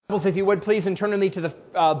If you would please, and turn with me to the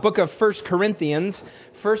book of 1 Corinthians.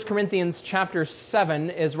 1 Corinthians chapter 7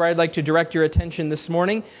 is where I'd like to direct your attention this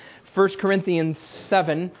morning. 1 Corinthians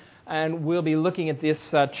 7, and we'll be looking at this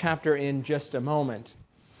chapter in just a moment.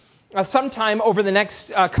 Sometime over the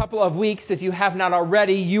next couple of weeks, if you have not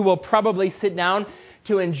already, you will probably sit down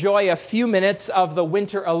to enjoy a few minutes of the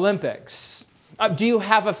Winter Olympics. Do you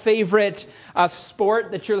have a favorite sport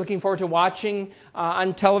that you're looking forward to watching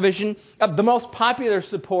on television? The most popular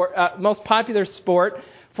sport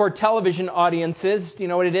for television audiences, do you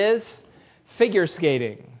know what it is? Figure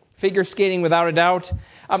skating. Figure skating, without a doubt.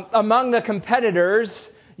 Among the competitors,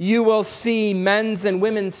 you will see men's and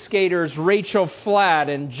women's skaters Rachel Flatt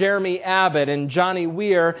and Jeremy Abbott and Johnny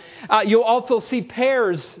Weir. You'll also see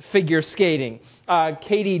pairs figure skating,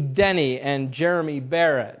 Katie Denny and Jeremy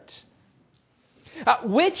Barrett.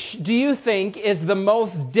 Which do you think is the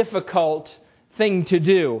most difficult thing to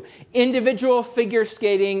do? Individual figure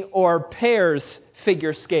skating or pairs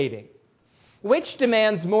figure skating? Which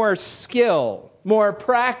demands more skill, more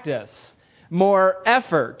practice, more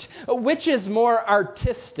effort? Which is more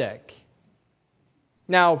artistic?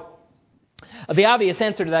 Now, the obvious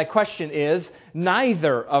answer to that question is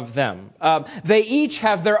neither of them. They each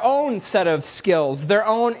have their own set of skills, their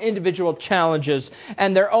own individual challenges,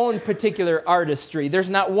 and their own particular artistry. There's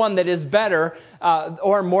not one that is better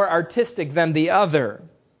or more artistic than the other.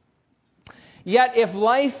 Yet, if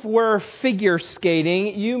life were figure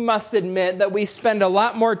skating, you must admit that we spend a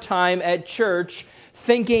lot more time at church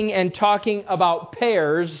thinking and talking about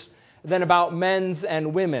pairs than about men's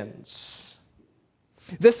and women's.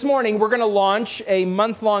 This morning, we're going to launch a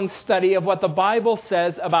month-long study of what the Bible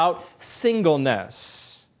says about singleness.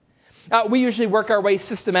 We usually work our way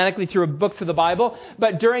systematically through books of the Bible,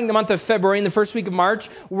 but during the month of February and the first week of March,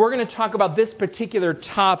 we're going to talk about this particular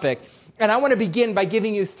topic. And I want to begin by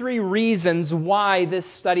giving you 3 reasons why this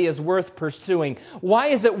study is worth pursuing. Why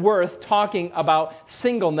is it worth talking about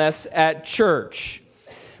singleness at church?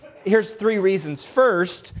 Here's 3 reasons.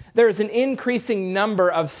 First, there's an increasing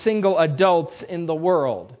number of single adults in the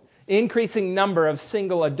world. Increasing number of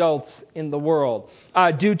single adults in the world.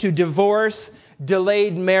 Due to divorce,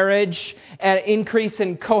 delayed marriage, and increase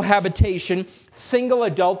in cohabitation, single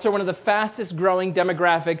adults are one of the fastest growing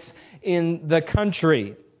demographics in the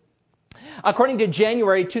country. According to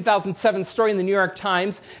January 2007 story in the New York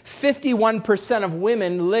Times, 51% of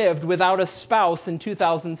women lived without a spouse in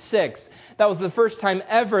 2006. That was the first time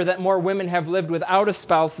ever that more women have lived without a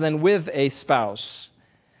spouse than with a spouse.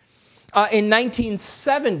 In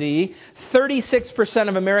 1970, 36%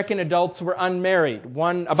 of American adults were unmarried,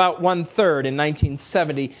 about one-third in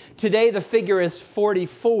 1970. Today, the figure is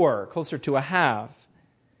 44, closer to a half.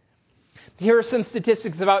 Here are some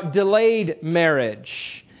statistics about delayed marriage.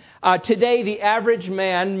 Today, the average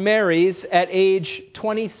man marries at age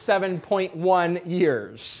 27.1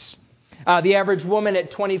 years. The average woman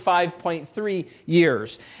at 25.3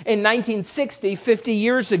 years. In 1960, 50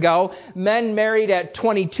 years ago, men married at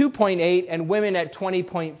 22.8 and women at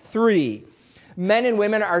 20.3. Men and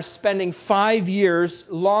women are spending 5 years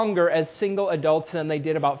longer as single adults than they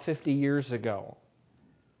did about 50 years ago.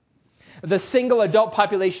 The single adult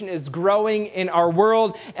population is growing in our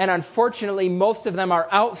world, and unfortunately, most of them are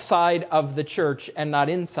outside of the church and not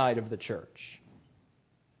inside of the church.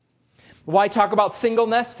 Why talk about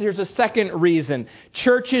singleness? Here's a second reason.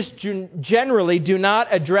 Churches generally do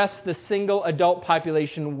not address the single adult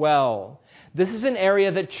population well. This is an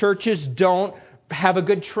area that churches don't have a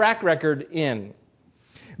good track record in.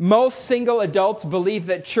 Most single adults believe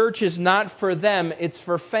that church is not for them, it's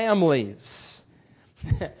for families.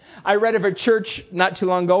 I read of a church not too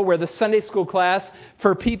long ago where the Sunday school class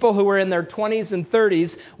for people who were in their 20s and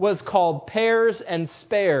 30s was called Pairs and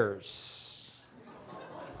Spares.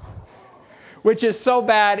 Which is so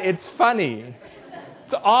bad, it's funny.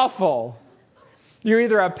 It's awful. You're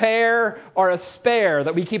either a pair or a spare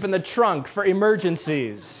that we keep in the trunk for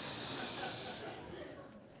emergencies.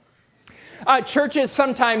 Churches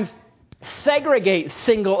sometimes segregate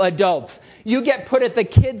single adults. You get put at the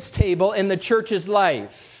kids' table in the church's life.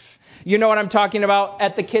 You know what I'm talking about?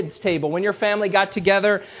 At the kids' table. When your family got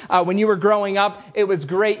together, when you were growing up, it was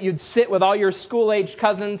great. You'd sit with all your school-age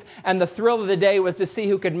cousins, and the thrill of the day was to see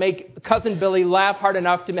who could make Cousin Billy laugh hard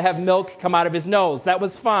enough to have milk come out of his nose. That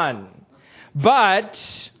was fun. But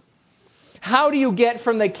how do you get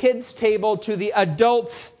from the kids' table to the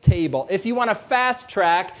adults' table? If you want to fast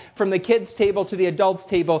track from the kids' table to the adults'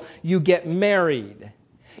 table, you get married.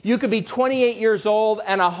 You could be 28 years old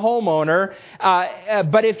and a homeowner,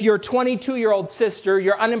 but if your 22-year-old sister,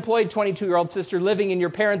 your unemployed 22-year-old sister living in your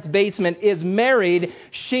parents' basement is married,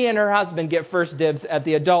 she and her husband get first dibs at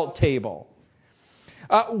the adult table.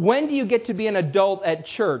 When do you get to be an adult at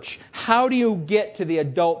church? How do you get to the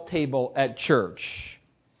adult table at church?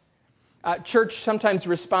 Church sometimes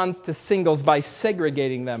responds to singles by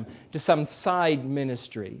segregating them to some side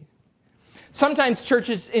ministry. Sometimes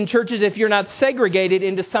in churches, if you're not segregated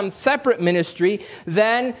into some separate ministry,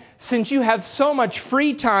 then since you have so much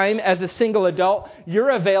free time as a single adult, you're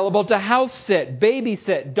available to house sit,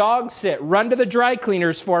 babysit, dog sit, run to the dry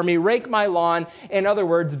cleaners for me, rake my lawn, in other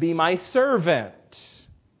words, be my servant.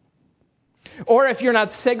 Or if you're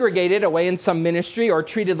not segregated away in some ministry or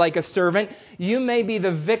treated like a servant, you may be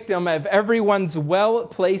the victim of everyone's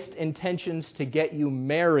well-placed intentions to get you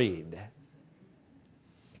married.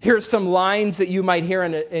 Here's some lines that you might hear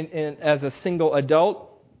as a single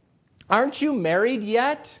adult. Aren't you married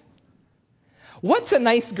yet? What's a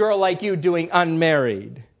nice girl like you doing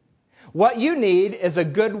unmarried? What you need is a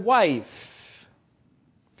good wife.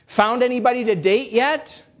 Found anybody to date yet?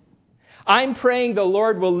 I'm praying the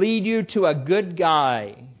Lord will lead you to a good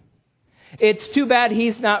guy. It's too bad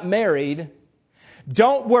he's not married.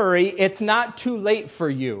 Don't worry, it's not too late for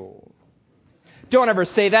you. Don't ever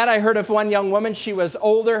say that. I heard of one young woman. She was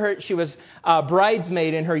older. She was a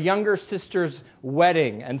bridesmaid in her younger sister's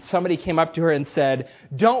wedding. And somebody came up to her and said,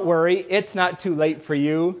 "Don't worry, it's not too late for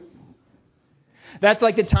you." That's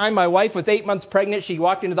like the time my wife was 8 months pregnant. She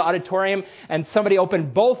walked into the auditorium and somebody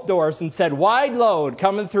opened both doors and said, "Wide load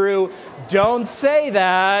coming through." Don't say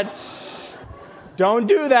that. Don't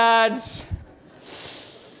do that.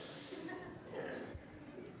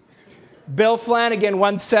 Bill Flanagan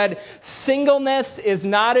once said, "Singleness is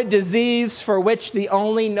not a disease for which the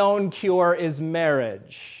only known cure is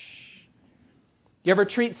marriage." You ever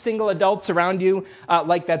treat single adults around you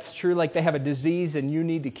like that's true, like they have a disease and you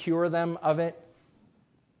need to cure them of it?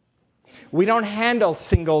 We don't handle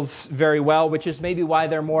singles very well, which is maybe why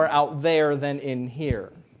they're more out there than in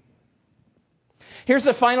here. Here's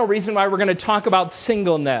the final reason why we're going to talk about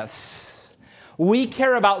singleness. We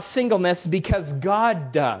care about singleness because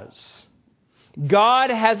God does.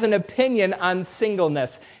 God has an opinion on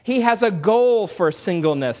singleness. He has a goal for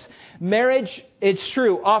singleness. Marriage, it's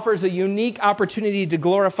true, offers a unique opportunity to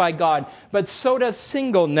glorify God, but so does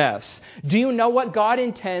singleness. Do you know what God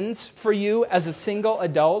intends for you as a single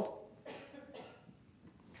adult?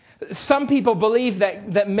 Some people believe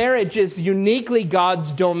that marriage is uniquely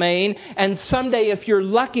God's domain, and someday, if you're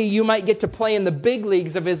lucky, you might get to play in the big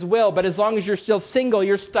leagues of His will, but as long as you're still single,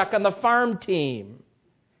 you're stuck on the farm team.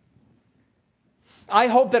 I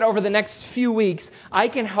hope that over the next few weeks, I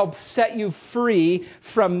can help set you free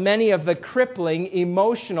from many of the crippling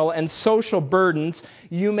emotional and social burdens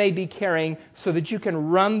you may be carrying so that you can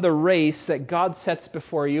run the race that God sets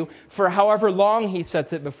before you for however long He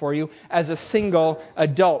sets it before you as a single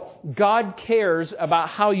adult. God cares about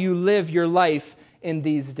how you live your life in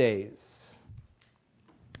these days.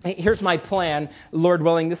 Here's my plan, Lord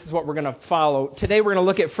willing. This is what we're going to follow. Today we're going to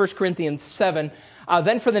look at 1 Corinthians 7.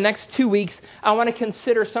 Then for the next 2 weeks, I want to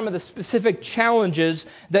consider some of the specific challenges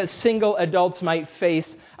that single adults might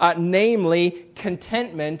face, namely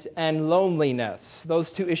contentment and loneliness. Those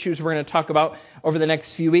two issues we're going to talk about over the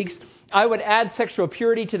next few weeks. I would add sexual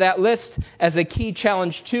purity to that list as a key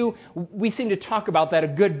challenge too. We seem to talk about that a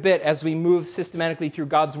good bit as we move systematically through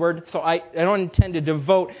God's Word, so I don't intend to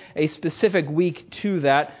devote a specific week to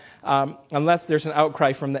that unless there's an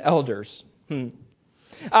outcry from the elders.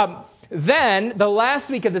 Then, the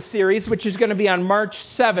last week of the series, which is going to be on March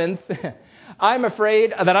 7th, I'm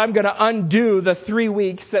afraid that I'm going to undo the 3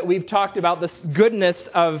 weeks that we've talked about the goodness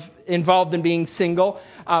of involved in being single.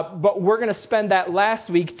 But we're going to spend that last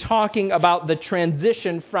week talking about the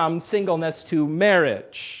transition from singleness to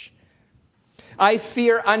marriage. I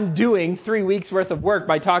fear undoing 3 weeks worth of work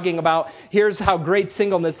by talking about here's how great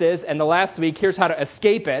singleness is, and the last week, here's how to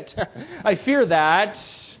escape it. I fear that.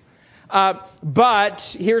 But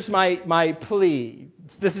here's my plea.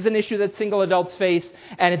 This is an issue that single adults face.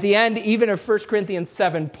 And at the end, even of 1 Corinthians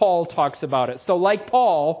 7, Paul talks about it. So like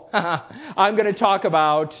Paul, I'm going to talk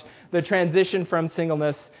about the transition from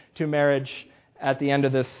singleness to marriage at the end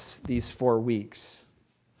of these 4 weeks.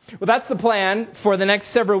 Well, that's the plan for the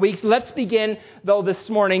next several weeks. Let's begin, though, this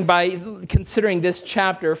morning by considering this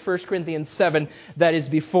chapter, 1 Corinthians 7, that is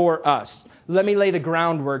before us. Let me lay the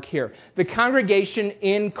groundwork here. The congregation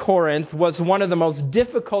in Corinth was one of the most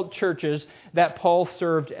difficult churches that Paul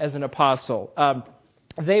served as an apostle.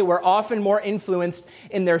 They were often more influenced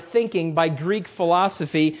in their thinking by Greek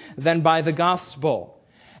philosophy than by the gospel.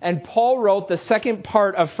 And Paul wrote the second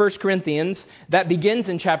part of 1 Corinthians, that begins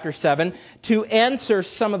in chapter 7, to answer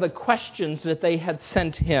some of the questions that they had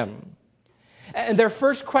sent him. And their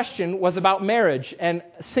first question was about marriage and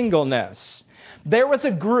singleness. There was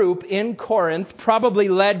a group in Corinth, probably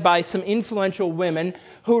led by some influential women,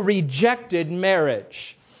 who rejected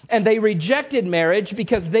marriage. And they rejected marriage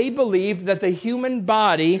because they believed that the human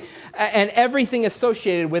body and everything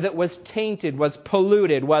associated with it was tainted, was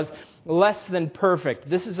polluted, was less than perfect.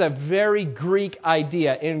 This is a very Greek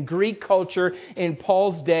idea. In Greek culture, in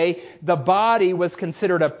Paul's day, the body was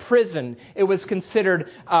considered a prison. It was considered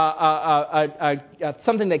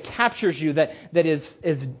something that captures you, that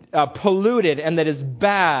is polluted and that is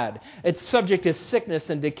bad. Its subject is sickness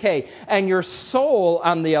and decay. And your soul,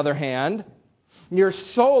 on the other hand,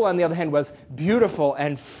 was beautiful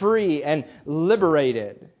and free and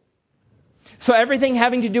liberated. So everything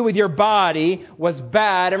having to do with your body was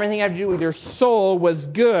bad. Everything having to do with your soul was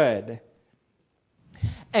good.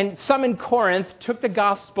 And some in Corinth took the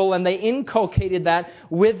gospel and they inculcated that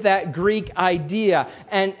with that Greek idea.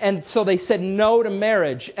 And so they said no to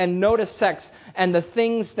marriage and no to sex and the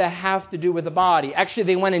things that have to do with the body. Actually,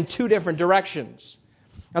 they went in two different directions.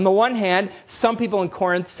 On the one hand, some people in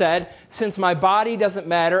Corinth said, since my body doesn't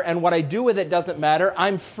matter and what I do with it doesn't matter,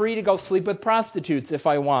 I'm free to go sleep with prostitutes if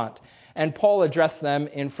I want. And Paul addressed them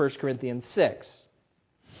in 1 Corinthians 6.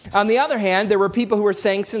 On the other hand, there were people who were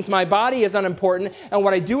saying, since my body is unimportant and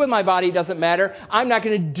what I do with my body doesn't matter, I'm not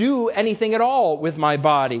going to do anything at all with my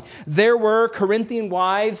body. There were Corinthian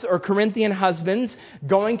wives or Corinthian husbands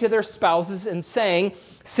going to their spouses and saying,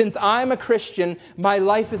 since I'm a Christian, my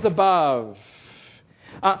life is above.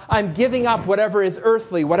 I'm giving up whatever is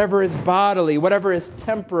earthly, whatever is bodily, whatever is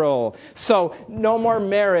temporal. So no more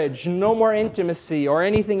marriage, no more intimacy, or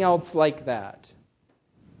anything else like that.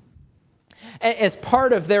 As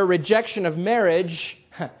part of their rejection of marriage,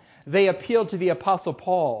 they appealed to the Apostle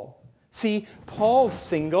Paul. See, Paul's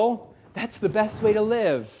single. That's the best way to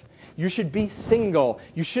live. You should be single.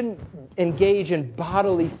 You shouldn't engage in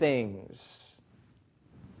bodily things.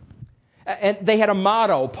 And they had a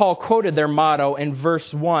motto. Paul quoted their motto in verse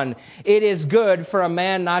 1. It is good for a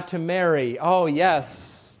man not to marry. Oh, yes,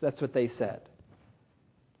 that's what they said.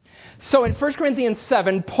 So in 1 Corinthians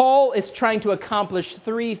 7, Paul is trying to accomplish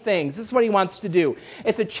three things. This is what he wants to do.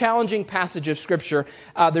 It's a challenging passage of Scripture.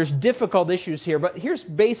 There's difficult issues here, but here's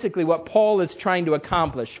basically what Paul is trying to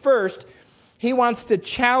accomplish. First, he wants to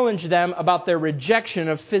challenge them about their rejection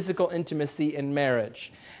of physical intimacy in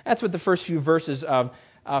marriage. That's what the first few verses of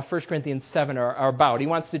 1 Corinthians 7 are about. He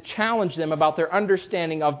wants to challenge them about their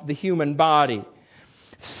understanding of the human body.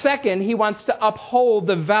 Second, he wants to uphold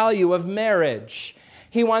the value of marriage.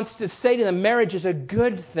 He wants to say to them, marriage is a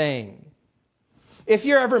good thing. If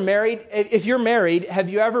you're married, have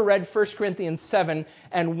you ever read 1 Corinthians 7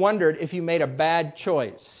 and wondered if you made a bad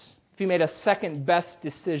choice? If you made a second best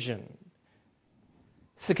decision?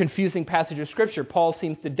 It's a confusing passage of Scripture. Paul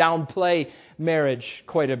seems to downplay marriage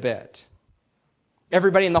quite a bit.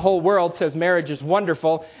 Everybody in the whole world says marriage is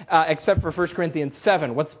wonderful, except for 1 Corinthians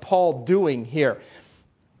 7. What's Paul doing here?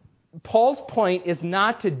 Paul's point is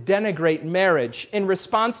not to denigrate marriage. In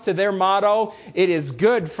response to their motto, it is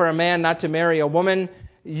good for a man not to marry a woman,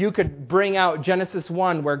 you could bring out Genesis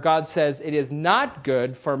 1 where God says it is not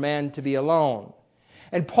good for a man to be alone.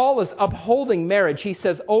 And Paul is upholding marriage. He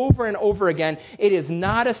says over and over again, it is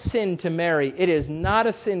not a sin to marry. It is not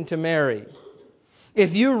a sin to marry.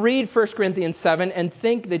 If you read 1 Corinthians 7 and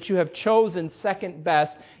think that you have chosen second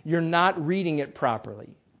best, you're not reading it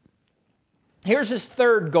properly. Here's his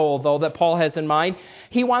third goal, though, that Paul has in mind.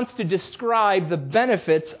 He wants to describe the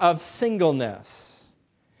benefits of singleness.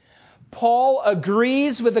 Paul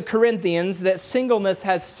agrees with the Corinthians that singleness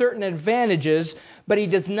has certain advantages, but he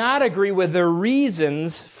does not agree with the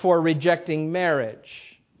reasons for rejecting marriage.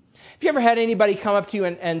 Have you ever had anybody come up to you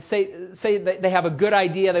and say that they have a good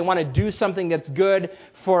idea, they want to do something that's good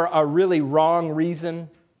for a really wrong reason?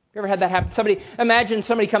 You ever had that happen? Imagine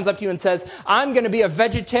somebody comes up to you and says, I'm going to be a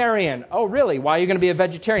vegetarian. Oh, really? Why are you going to be a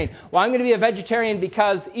vegetarian? Well, I'm going to be a vegetarian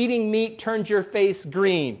because eating meat turns your face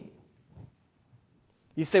green.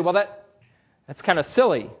 You say, well, that's kind of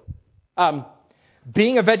silly.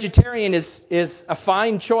 Being a vegetarian is a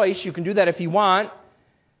fine choice. You can do that if you want.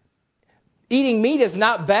 Eating meat is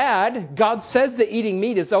not bad. God says that eating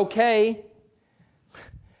meat is okay.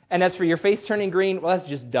 And as for your face turning green, well, that's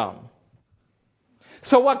just dumb.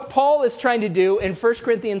 So what Paul is trying to do in 1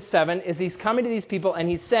 Corinthians 7 is he's coming to these people and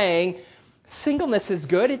he's saying, singleness is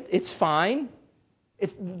good. It's fine.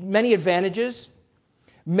 It's many advantages.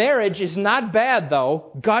 Marriage is not bad,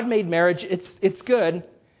 though. God made marriage. It's good.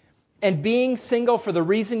 And being single for the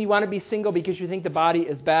reason you want to be single because you think the body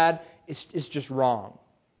is bad is just wrong.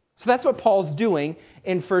 So that's what Paul's doing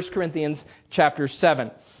in 1 Corinthians chapter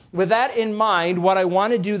 7. With that in mind, what I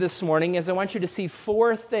want to do this morning is I want you to see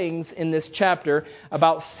four things in this chapter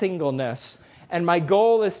about singleness. and my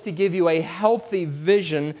goal is to give you a healthy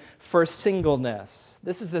vision for singleness.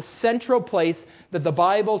 This is the central place that the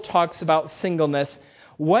Bible talks about singleness.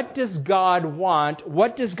 What does God want?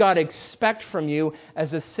 What does God expect from you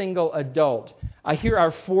as a single adult? Here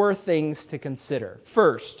are 4 things to consider.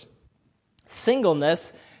 First,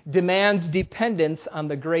 singleness demands dependence on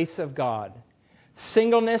the grace of God.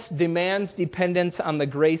 Singleness demands dependence on the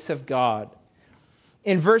grace of God.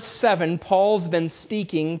 In verse 7, Paul's been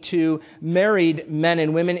speaking to married men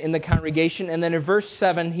and women in the congregation, and then in verse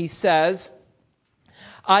 7 he says,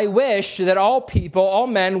 I wish that all people, all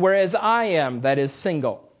men, were as I am, that is,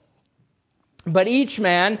 single. But each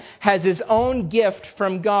man has his own gift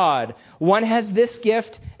from God. One has this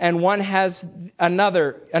gift, and one has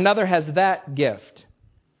another has that gift.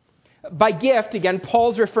 By gift, again,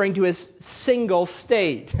 Paul's referring to his single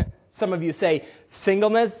state. Some of you say,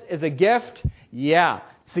 singleness is a gift? Yeah,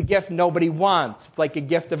 it's a gift nobody wants. It's like a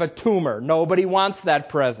gift of a tumor. Nobody wants that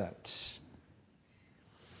present.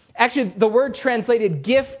 Actually, the word translated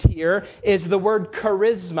gift here is the word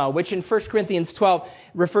charisma, which in 1 Corinthians 12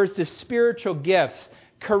 refers to spiritual gifts.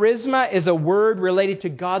 Charisma is a word related to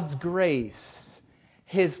God's grace,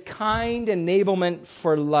 His kind enablement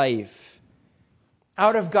for life.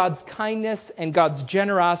 Out of God's kindness and God's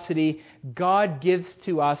generosity, God gives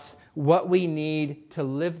to us what we need to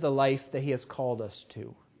live the life that He has called us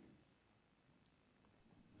to.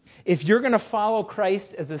 If you're going to follow Christ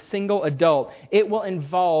as a single adult, it will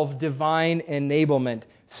involve divine enablement,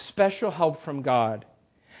 special help from God.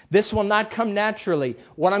 This will not come naturally.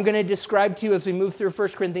 What I'm going to describe to you as we move through 1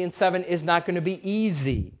 Corinthians 7 is not going to be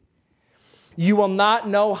easy. You will not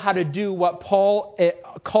know how to do what Paul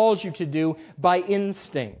calls you to do by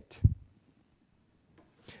instinct.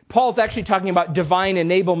 Paul's actually talking about divine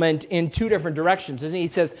enablement in 2 different directions, isn't he?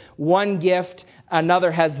 He says, one gift,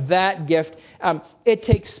 another has that gift. It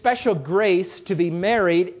takes special grace to be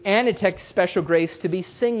married, and it takes special grace to be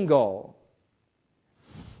single.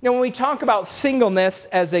 Now, when we talk about singleness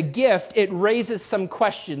as a gift, it raises some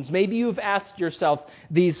questions. Maybe you've asked yourself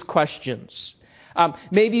these questions.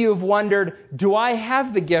 Maybe you've wondered, do I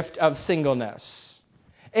have the gift of singleness?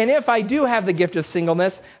 And if I do have the gift of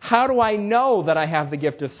singleness, how do I know that I have the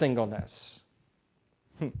gift of singleness?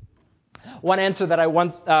 One answer that I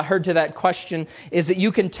once heard to that question is that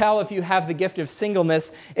you can tell if you have the gift of singleness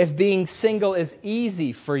if being single is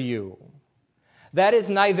easy for you. That is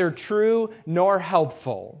neither true nor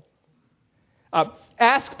helpful.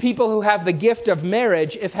 Ask people who have the gift of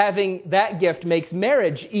marriage if having that gift makes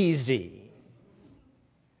marriage easy.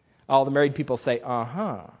 All the married people say,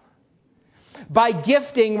 uh-huh. By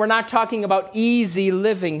gifting, we're not talking about easy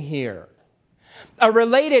living here. A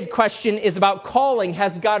related question is about calling.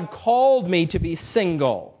 Has God called me to be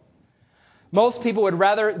single? Most people would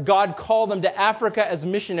rather God call them to Africa as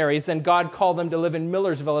missionaries than God call them to live in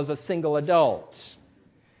Millersville as a single adult.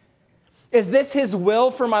 Is this His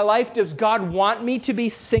will for my life? Does God want me to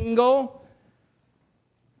be single?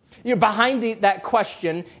 Behind that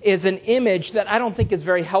question is an image that I don't think is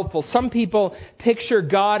very helpful. Some people picture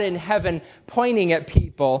God in heaven pointing at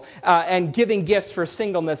people and giving gifts for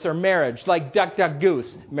singleness or marriage, like duck, duck,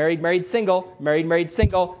 goose. Married, married, single. Married, married,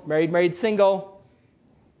 single. Married, married, single.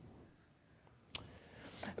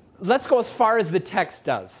 Let's go as far as the text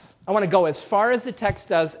does. I want to go as far as the text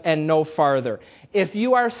does and no farther. If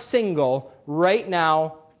you are single right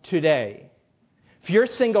now, today, if you're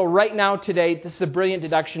single right now today, this is a brilliant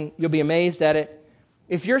deduction. You'll be amazed at it.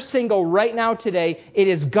 If you're single right now today, it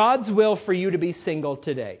is God's will for you to be single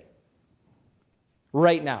today.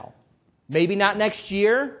 Right now. Maybe not next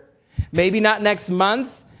year. Maybe not next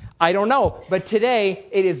month. I don't know. But today,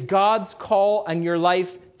 it is God's call on your life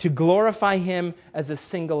to glorify Him as a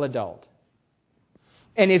single adult.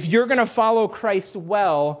 And if you're going to follow Christ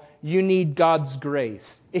well, you need God's grace.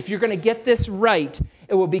 If you're going to get this right,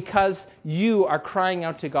 it will be because you are crying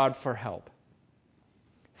out to God for help.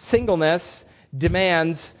 Singleness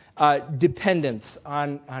demands dependence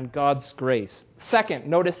on God's grace. Second,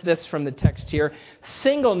 notice this from the text here.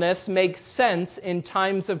 Singleness makes sense in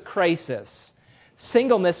times of crisis.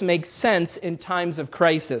 Singleness makes sense in times of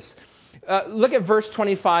crisis. Look at verse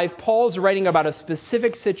 25. Paul's writing about a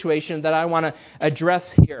specific situation that I want to address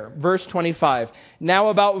here. Verse 25. Now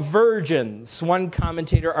about virgins. One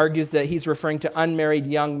commentator argues that he's referring to unmarried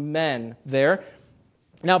young men there.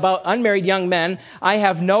 Now about unmarried young men, I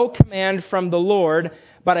have no command from the Lord,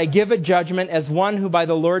 but I give a judgment as one who by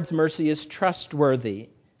the Lord's mercy is trustworthy.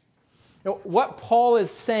 Now, what Paul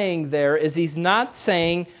is saying there is he's not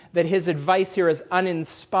saying that his advice here is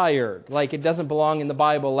uninspired, like it doesn't belong in the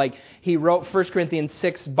Bible, like he wrote 1 Corinthians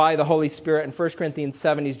 6 by the Holy Spirit and 1 Corinthians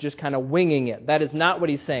 7 he's just kind of winging it. That is not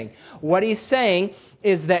what he's saying. What he's saying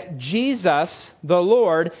is that Jesus, the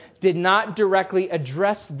Lord, did not directly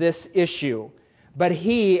address this issue, but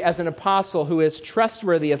he, as an apostle who is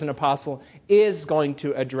trustworthy as an apostle, is going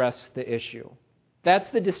to address the issue.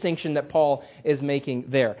 That's the distinction that Paul is making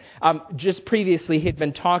there. Just previously, he'd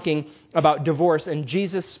been talking about divorce, and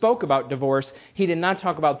Jesus spoke about divorce. He did not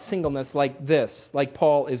talk about singleness like this, like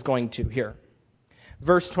Paul is going to here.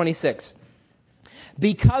 Verse 26.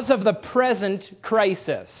 Because of the present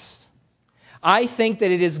crisis, I think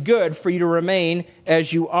that it is good for you to remain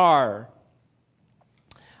as you are.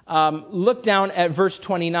 Look down at verse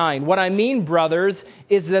 29. What I mean, brothers,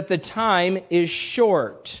 is that the time is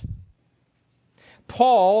short.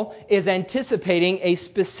 Paul is anticipating a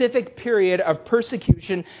specific period of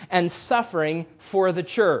persecution and suffering for the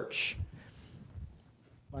church.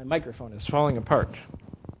 My microphone is falling apart.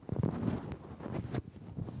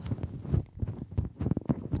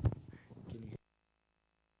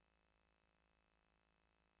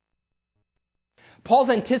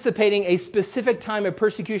 Paul's anticipating a specific time of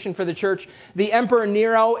persecution for the church. The Emperor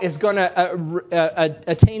Nero is going to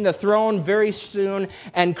attain the throne very soon,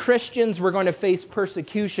 and Christians were going to face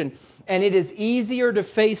persecution. And it is easier to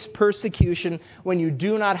face persecution when you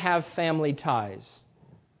do not have family ties.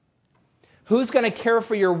 Who's going to care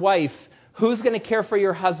for your wife? Who's going to care for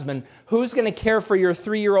your husband? Who's going to care for your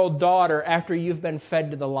 3-year-old daughter after you've been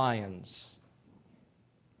fed to the lions?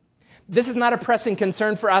 This is not a pressing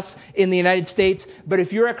concern for us in the United States, but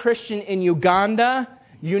if you're a Christian in Uganda,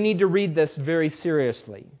 you need to read this very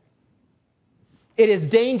seriously. It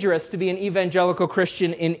is dangerous to be an evangelical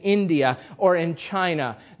Christian in India or in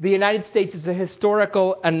China. The United States is a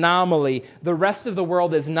historical anomaly. The rest of the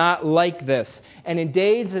world is not like this. And in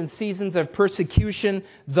days and seasons of persecution,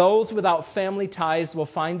 those without family ties will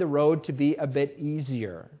find the road to be a bit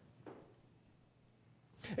easier.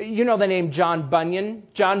 You know the name John Bunyan.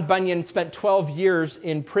 John Bunyan spent 12 years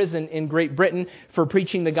in prison in Great Britain for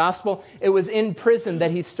preaching the gospel. It was in prison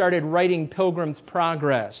that he started writing Pilgrim's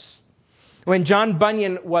Progress. When John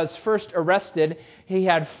Bunyan was first arrested, he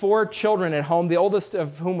had 4 children at home, the oldest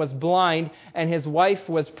of whom was blind, and his wife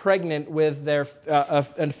was pregnant with their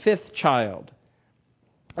a 5th child.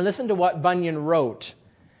 Listen to what Bunyan wrote.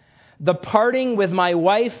 The parting with my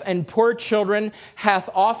wife and poor children hath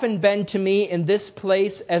often been to me in this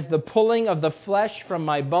place as the pulling of the flesh from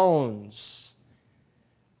my bones.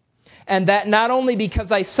 And that not only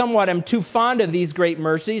because I somewhat am too fond of these great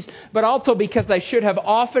mercies, but also because I should have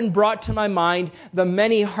often brought to my mind the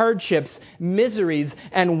many hardships, miseries,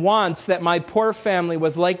 and wants that my poor family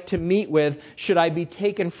was like to meet with should I be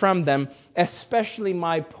taken from them, especially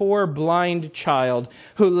my poor blind child,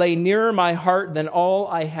 who lay nearer my heart than all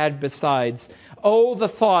I had besides. Oh, the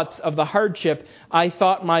thoughts of the hardship I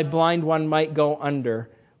thought my blind one might go under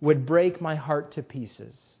would break my heart to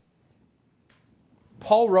pieces.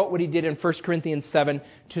 Paul wrote what he did in 1 Corinthians 7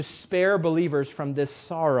 to spare believers from this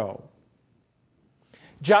sorrow.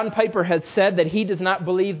 John Piper has said that he does not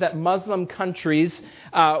believe that Muslim countries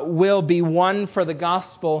will be won for the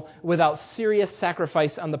gospel without serious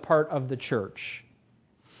sacrifice on the part of the church.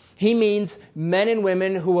 He means men and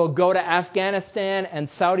women who will go to Afghanistan and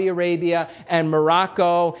Saudi Arabia and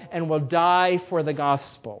Morocco and will die for the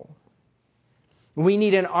gospel. We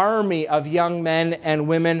need an army of young men and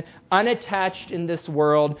women unattached in this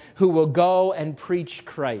world who will go and preach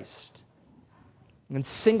Christ. And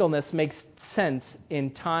singleness makes sense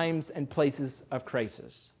in times and places of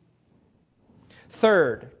crisis.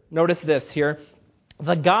 Third, notice this here.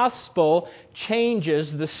 The gospel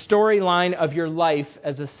changes the storyline of your life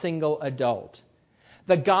as a single adult.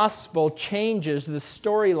 The gospel changes the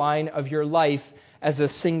storyline of your life as a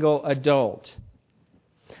single adult.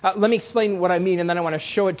 Let me explain what I mean, and then I want to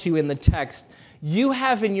show it to you in the text. You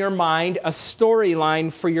have in your mind a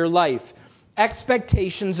storyline for your life.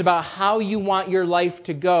 Expectations about how you want your life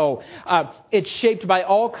to go. It's shaped by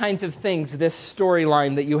all kinds of things, this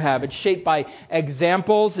storyline that you have. It's shaped by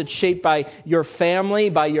examples. It's shaped by your family,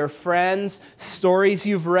 by your friends, stories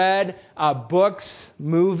you've read, books,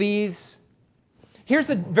 movies. Here's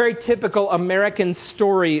a very typical American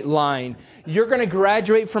storyline. You're going to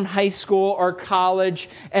graduate from high school or college,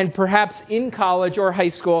 and perhaps in college or high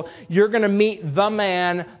school, you're going to meet the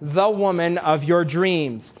man, the woman of your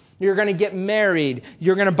dreams. You're going to get married.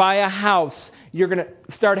 You're going to buy a house. You're going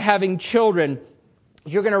to start having children.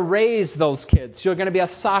 You're going to raise those kids. You're going to be a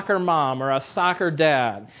soccer mom or a soccer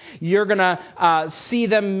dad. You're going to see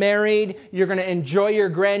them married. You're going to enjoy your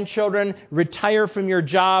grandchildren, retire from your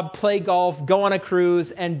job, play golf, go on a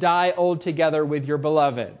cruise, and die old together with your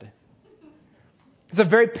beloved. It's a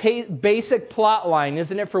very basic plot line,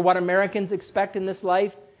 isn't it, for what Americans expect in this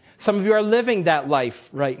life? Some of you are living that life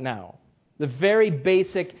right now. The very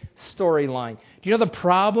basic storyline. Do you know the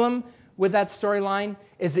problem with that storyline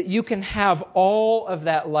is that you can have all of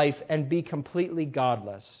that life and be completely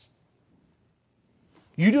godless.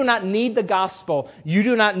 You do not need the gospel. You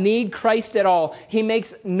do not need Christ at all. He makes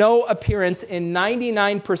no appearance in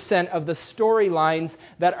 99% of the storylines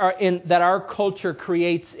that our culture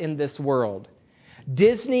creates in this world.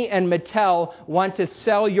 Disney and Mattel want to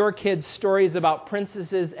sell your kids stories about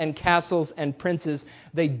princesses and castles and princes.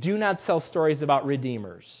 They do not sell stories about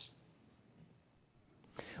redeemers.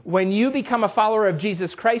 When you become a follower of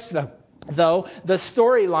Jesus Christ, though, the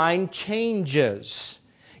storyline changes.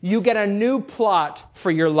 You get a new plot for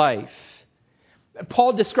your life.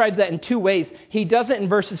 Paul describes that in two ways. He does it in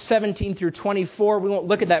verses 17 through 24. We won't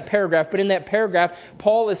look at that paragraph, but in that paragraph,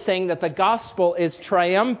 Paul is saying that the gospel is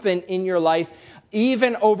triumphant in your life,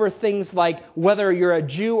 even over things like whether you're a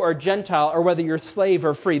Jew or Gentile or whether you're slave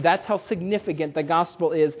or free. That's how significant the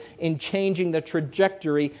gospel is in changing the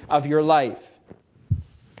trajectory of your life.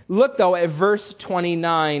 Look, though, at verse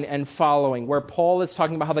 29 and following, where Paul is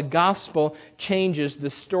talking about how the gospel changes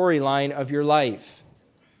the storyline of your life.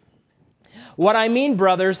 What I mean,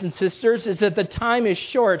 brothers and sisters, is that the time is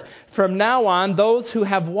short. From now on, those who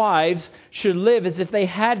have wives should live as if they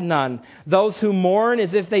had none. Those who mourn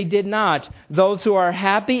as if they did not. Those who are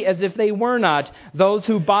happy as if they were not. Those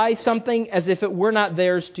who buy something as if it were not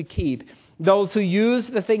theirs to keep. Those who use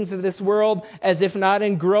the things of this world as if not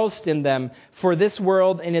engrossed in them. For this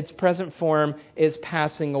world in its present form is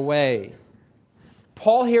passing away.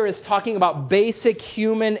 Paul here is talking about basic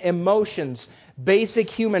human emotions, basic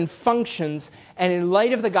human functions, and in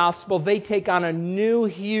light of the gospel, they take on a new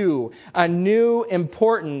hue, a new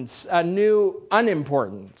importance, a new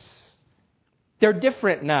unimportance. They're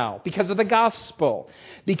different now because of the gospel.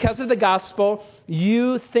 Because of the gospel,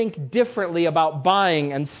 you think differently about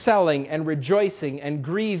buying and selling and rejoicing and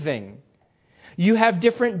grieving. You have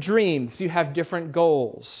different dreams. You have different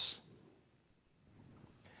goals.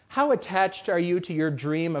 How attached are you to your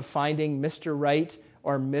dream of finding Mr. Right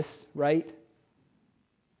or Miss Right?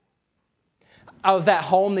 Of that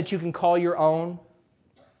home that you can call your own?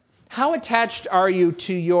 How attached are you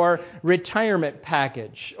to your retirement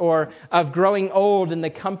package or of growing old in the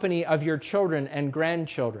company of your children and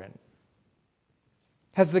grandchildren?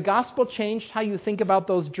 Has the gospel changed how you think about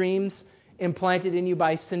those dreams implanted in you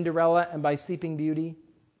by Cinderella and by Sleeping Beauty?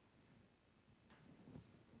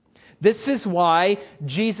 This is why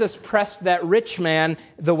Jesus pressed that rich man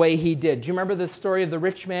the way he did. Do you remember the story of the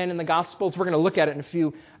rich man in the Gospels? We're going to look at it in a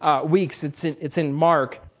few weeks. It's in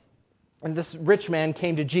Mark. And this rich man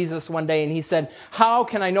came to Jesus one day and he said, "How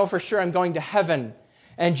can I know for sure I'm going to heaven?"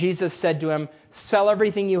 And Jesus said to him, "Sell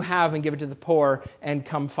everything you have and give it to the poor and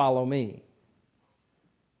come follow me."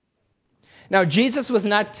 Now, Jesus was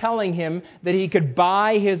not telling him that he could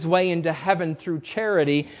buy his way into heaven through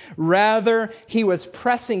charity. Rather, he was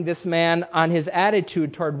pressing this man on his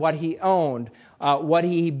attitude toward what he owned, what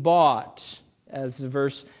he bought, as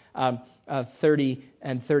verse 30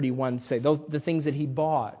 and 31 say. The things that he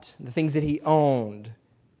bought, the things that he owned.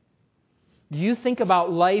 You think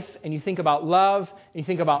about life and you think about love and you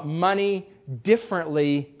think about money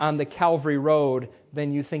differently on the Calvary Road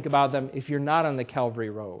than you think about them if you're not on the Calvary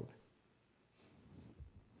Road.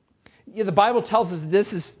 The Bible tells us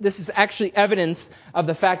this is actually evidence of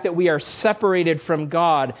the fact that we are separated from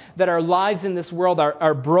God, that our lives in this world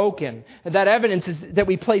are broken. And that evidence is that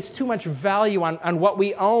we place too much value on what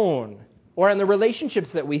we own or on the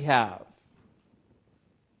relationships that we have.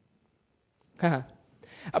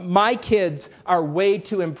 My kids are way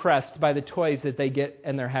too impressed by the toys that they get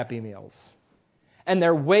in their Happy Meals. And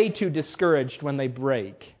they're way too discouraged when they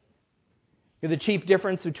break. The chief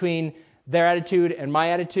difference between their attitude and my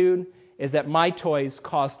attitude is that my toys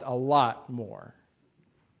cost a lot more.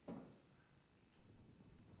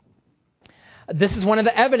 This is one of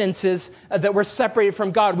the evidences that we're separated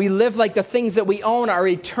from God. We live like the things that we own are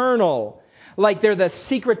eternal, like they're the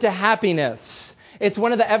secret to happiness. It's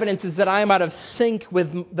one of the evidences that I am out of sync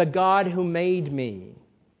with the God who made me.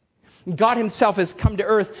 God himself has come to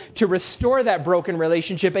earth to restore that broken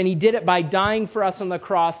relationship, and he did it by dying for us on the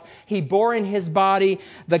cross. He bore in his body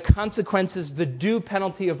the consequences, the due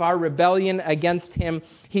penalty of our rebellion against him.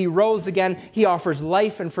 He rose again. He offers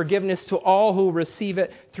life and forgiveness to all who receive it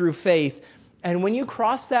through faith. And when you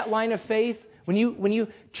cross that line of faith, When you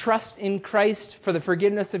trust in Christ for the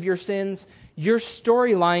forgiveness of your sins, your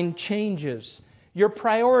storyline changes. Your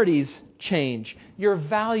priorities change. Your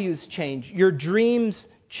values change. Your dreams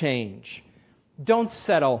change. Don't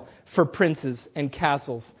settle for princes and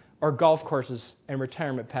castles or golf courses and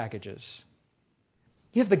retirement packages.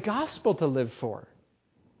 You have the gospel to live for.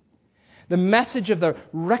 The message of the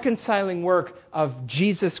reconciling work of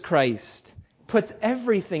Jesus Christ puts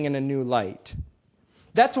everything in a new light.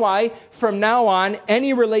 That's why, from now on,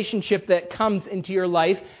 any relationship that comes into your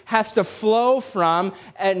life has to flow from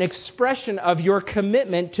an expression of your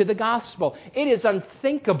commitment to the gospel. It is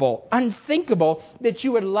unthinkable that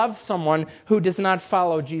you would love someone who does not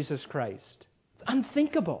follow Jesus Christ. It's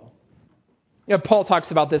unthinkable. You know, Paul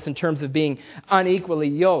talks about this in terms of being unequally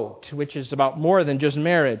yoked, which is about more than just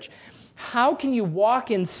marriage. How can you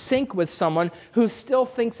walk in sync with someone who still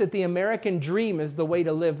thinks that the American dream is the way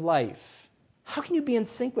to live life? How can you be in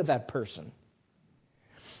sync with that person?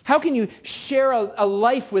 How can you share a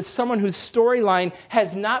life with someone whose storyline has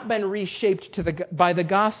not been reshaped by the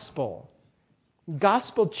gospel?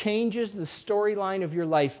 Gospel changes the storyline of your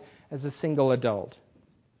life as a single adult.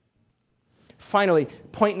 Finally,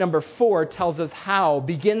 point number 4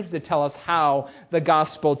 begins to tell us how the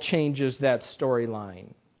gospel changes that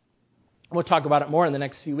storyline. We'll talk about it more in the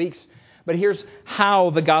next few weeks, but here's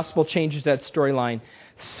how the gospel changes that storyline.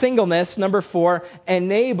 Singleness, number 4,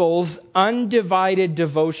 enables undivided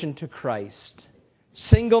devotion to Christ.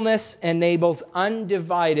 Singleness enables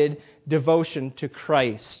undivided devotion to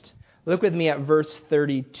Christ. Look with me at verse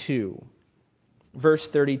 32. Verse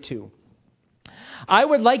 32. I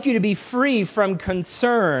would like you to be free from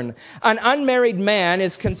concern. An unmarried man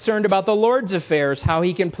is concerned about the Lord's affairs, how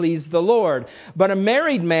he can please the Lord. But a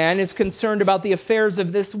married man is concerned about the affairs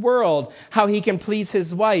of this world, how he can please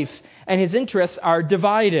his wife, and his interests are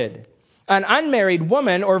divided. An unmarried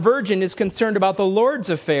woman or virgin is concerned about the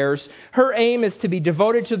Lord's affairs. Her aim is to be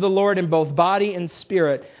devoted to the Lord in both body and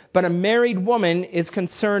spirit. But a married woman is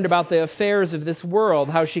concerned about the affairs of this world,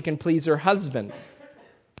 how she can please her husband.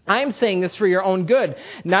 I am saying this for your own good,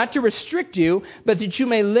 not to restrict you, but that you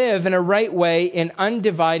may live in a right way in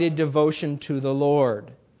undivided devotion to the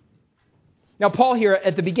Lord. Now, Paul here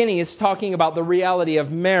at the beginning is talking about the reality of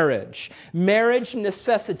marriage. Marriage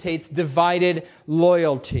necessitates divided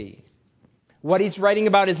loyalty. What he's writing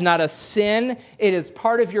about is not a sin. It is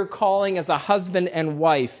part of your calling as a husband and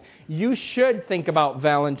wife. You should think about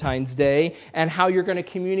Valentine's Day and how you're going to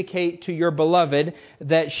communicate to your beloved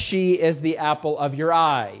that she is the apple of your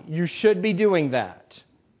eye. You should be doing that.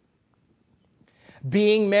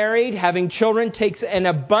 Being married, having children takes an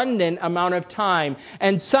abundant amount of time.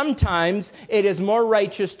 And sometimes it is more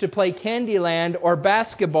righteous to play Candyland or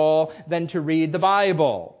basketball than to read the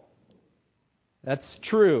Bible. That's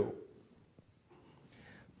true.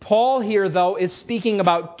 Paul here, though, is speaking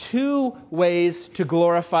about 2 ways to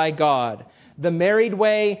glorify God. The married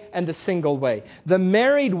way and the single way. The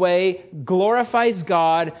married way glorifies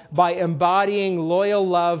God by embodying loyal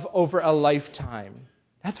love over a lifetime.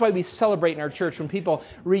 That's why we celebrate in our church when people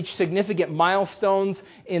reach significant milestones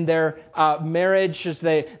in their marriage, as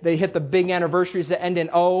they hit the big anniversaries that end in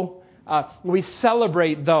O. We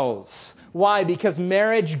celebrate those. Why? Because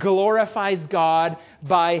marriage glorifies God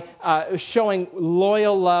by showing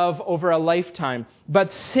loyal love over a lifetime. But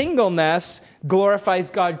singleness glorifies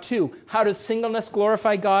God too. How does singleness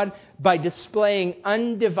glorify God? By displaying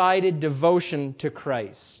undivided devotion to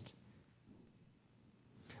Christ.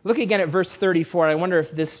 Look again at verse 34. I wonder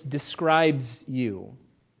if this describes you.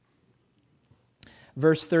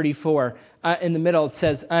 Verse 34, in the middle it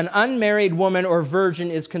says, an unmarried woman or virgin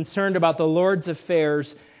is concerned about the Lord's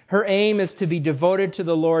affairs. Her aim is to be devoted to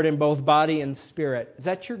the Lord in both body and spirit. Is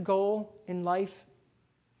that your goal in life?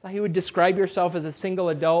 Is that how you would describe yourself as a single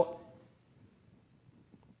adult?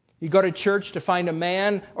 You go to church to find a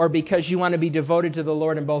man, or because you want to be devoted to the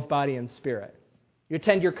Lord in both body and spirit? You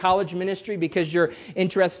attend your college ministry because you're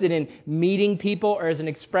interested in meeting people, or as an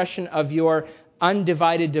expression of your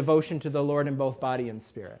undivided devotion to the Lord in both body and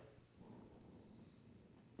spirit?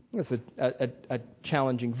 It's a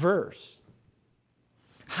challenging verse.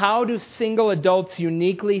 How do single adults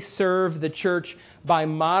uniquely serve the church? By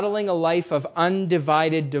modeling a life of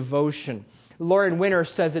undivided devotion. Lauren Winner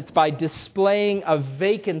says it's by displaying a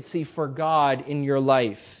vacancy for God in your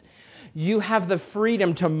life. You have the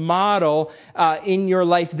freedom to model in your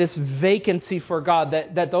life this vacancy for God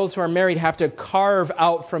that those who are married have to carve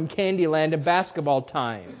out from Candyland and basketball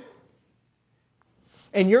time.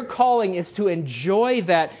 And your calling is to enjoy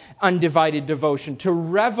that undivided devotion, to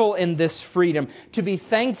revel in this freedom, to be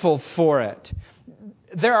thankful for it.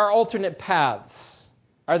 There are alternate paths,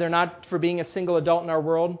 are there not, for being a single adult in our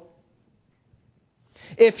world?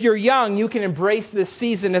 If you're young, you can embrace this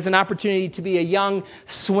season as an opportunity to be a young,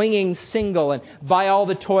 swinging single and buy all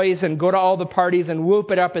the toys and go to all the parties and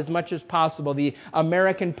whoop it up as much as possible. The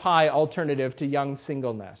American Pie alternative to young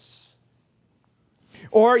singleness.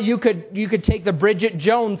 Or you could take the Bridget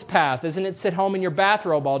Jones path, isn't it? Sit home in your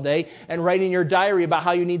bathrobe all day and write in your diary about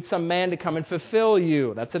how you need some man to come and fulfill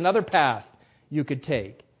you. That's another path you could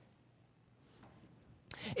take.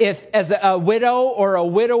 If, as a widow or a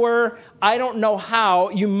widower, I don't know how,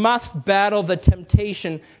 you must battle the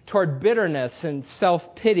temptation toward bitterness and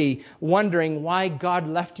self-pity, wondering why God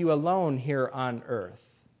left you alone here on earth.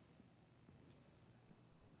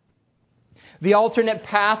 The alternate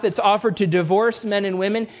path that's offered to divorced men and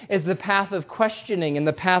women is the path of questioning and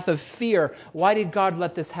the path of fear. Why did God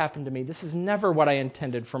let this happen to me? This is never what I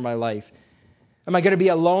intended for my life. Am I going to be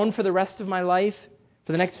alone for the rest of my life?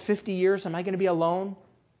 For the next 50 years, am I going to be alone?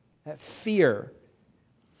 That fear.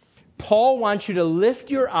 Paul wants you to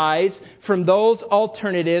lift your eyes from those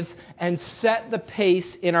alternatives and set the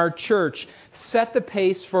pace in our church. Set the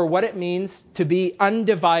pace for what it means to be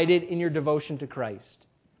undivided in your devotion to Christ.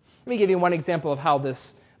 Let me give you one example of how this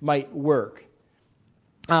might work.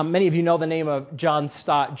 Many of you know the name of John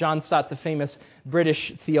Stott. John Stott, the famous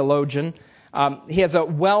British theologian. He has a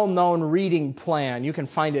well-known reading plan. You can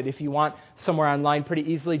find it if you want somewhere online pretty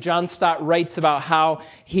easily. John Stott writes about how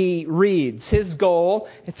he reads. His goal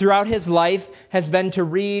throughout his life has been to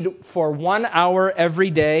read for 1 hour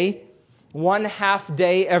every day, 1 half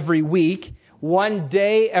day every week, 1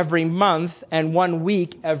 day every month, and 1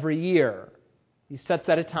 week every year. He sets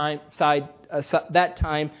that time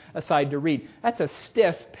aside to read. That's a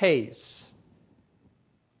stiff pace.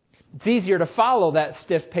 It's easier to follow that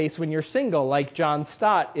stiff pace when you're single, like John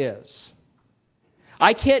Stott is.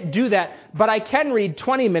 I can't do that, but I can read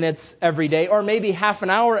 20 minutes every day, or maybe half an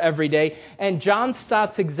hour every day, and John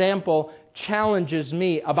Stott's example challenges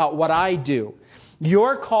me about what I do.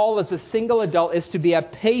 Your call as a single adult is to be a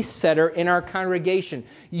pace setter in our congregation.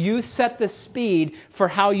 You set the speed for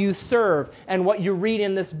how you serve and what you read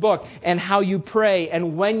in this book and how you pray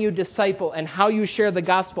and when you disciple and how you share the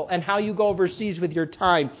gospel and how you go overseas with your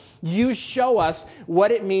time. You show us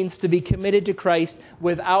what it means to be committed to Christ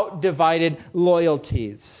without divided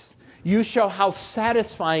loyalties. You show how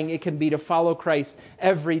satisfying it can be to follow Christ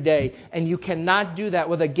every day, and you cannot do that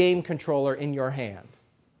with a game controller in your hand.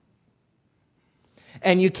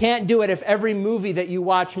 And you can't do it if every movie that you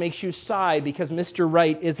watch makes you sigh because Mr.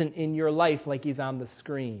 Right isn't in your life like he's on the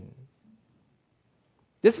screen.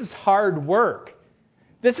 This is hard work.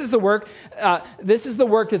 This is the work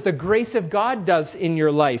that the grace of God does in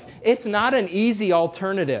your life. It's not an easy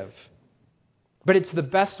alternative, but it's the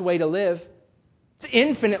best way to live. It's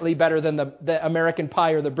infinitely better than the American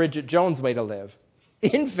Pie or the Bridget Jones way to live.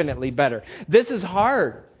 Infinitely better. This is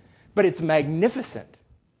hard, but it's magnificent.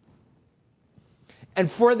 And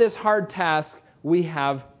for this hard task, we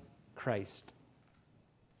have Christ.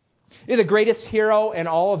 The greatest hero in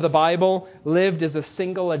all of the Bible lived as a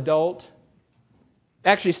single adult.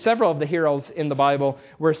 Actually, several of the heroes in the Bible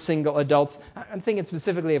were single adults. I'm thinking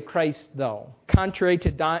specifically of Christ, though. Contrary to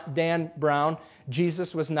Dan Brown,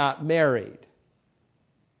 Jesus was not married.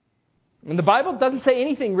 And the Bible doesn't say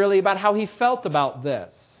anything really about how he felt about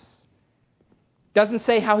this. Doesn't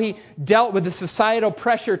say how he dealt with the societal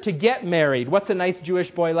pressure to get married. What's a nice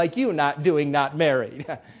Jewish boy like you not married?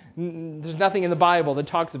 There's nothing in the Bible that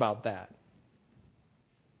talks about that.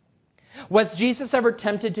 Was Jesus ever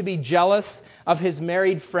tempted to be jealous of his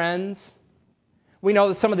married friends? We know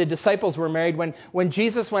that some of the disciples were married. When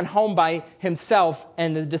Jesus went home by himself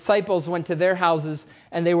and the disciples went to their houses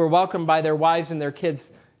and they were welcomed by their wives and their kids,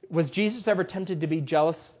 was Jesus ever tempted to be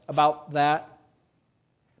jealous about that?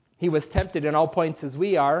 He was tempted in all points as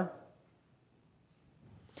we are.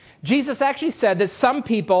 Jesus actually said that some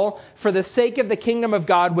people, for the sake of the kingdom of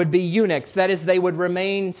God, would be eunuchs. That is, they would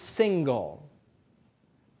remain single.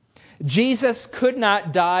 Jesus could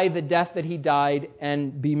not die the death that he died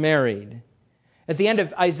and be married. At the end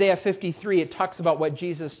of Isaiah 53, it talks about what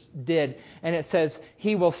Jesus did. And it says,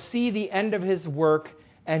 he will see the end of his work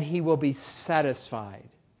and he will be satisfied.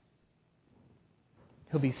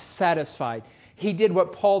 He'll be satisfied. He did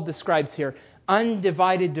what Paul describes here,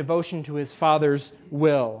 undivided devotion to his Father's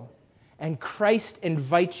will. And Christ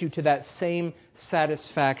invites you to that same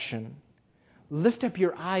satisfaction. Lift up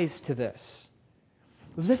your eyes to this.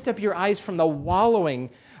 Lift up your eyes from the wallowing,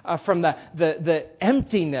 from the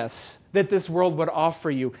emptiness that this world would offer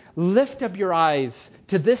you. Lift up your eyes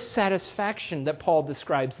to this satisfaction that Paul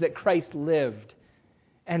describes, that Christ lived,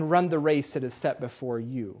 and run the race that is set before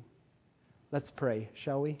you. Let's pray,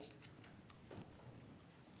 shall we?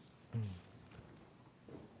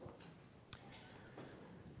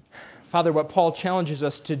 Father, what Paul challenges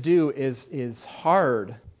us to do is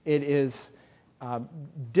hard. It is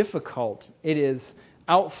difficult. It is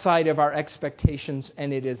outside of our expectations,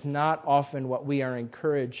 and it is not often what we are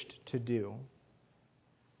encouraged to do.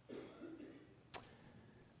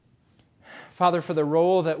 Father, for the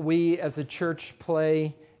role that we as a church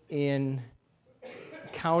play in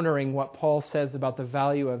countering what Paul says about the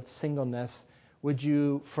value of singleness, would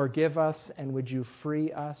you forgive us and would you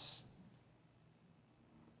free us?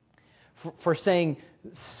 For saying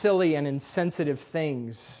silly and insensitive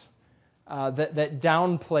things that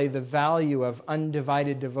downplay the value of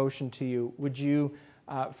undivided devotion to you, would you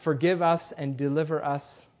forgive us and deliver us?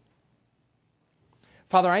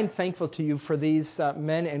 Father, I'm thankful to you for these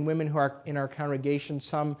men and women who are in our congregation,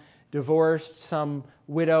 some divorced, some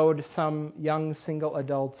widowed, some young single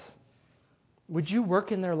adults. Would you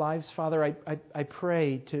work in their lives, Father? I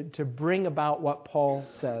pray to bring about what Paul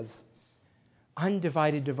says,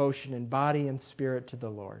 undivided devotion in body and spirit to the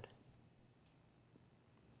Lord.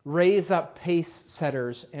 Raise up pace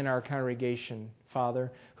setters in our congregation,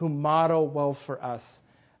 Father, who model well for us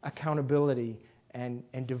accountability and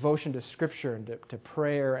devotion to Scripture and to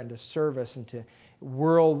prayer and to service and to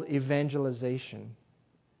world evangelization.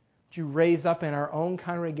 Would you raise up in our own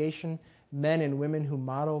congregation men and women who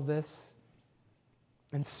model this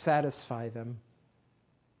and satisfy them?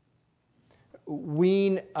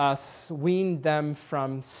 Wean them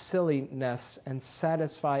from silliness and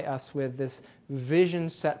satisfy us with this vision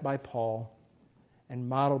set by Paul and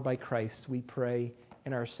modeled by Christ, we pray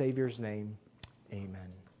in our Savior's name.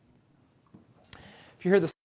 Amen. If you hear this